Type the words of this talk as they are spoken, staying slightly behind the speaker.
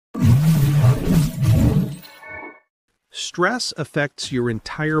Stress affects your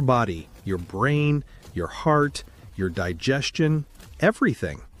entire body, your brain, your heart, your digestion,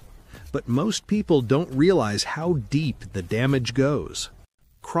 everything. But most people don't realize how deep the damage goes.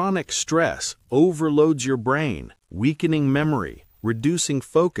 Chronic stress overloads your brain, weakening memory, reducing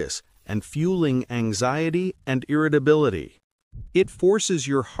focus, and fueling anxiety and irritability. It forces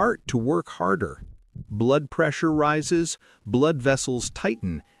your heart to work harder. Blood pressure rises, blood vessels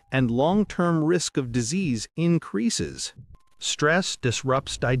tighten, and long-term risk of disease increases. Stress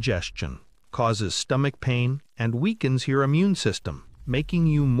disrupts digestion, causes stomach pain, and weakens your immune system, making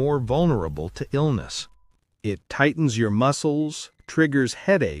you more vulnerable to illness. It tightens your muscles, triggers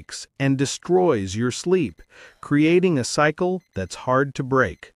headaches, and destroys your sleep, creating a cycle that's hard to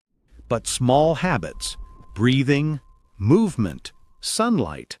break. But small habits, breathing, movement,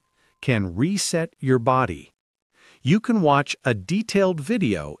 sunlight, can reset your body. You can watch a detailed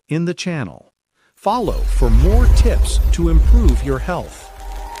video in the channel. Follow for more tips to improve your health.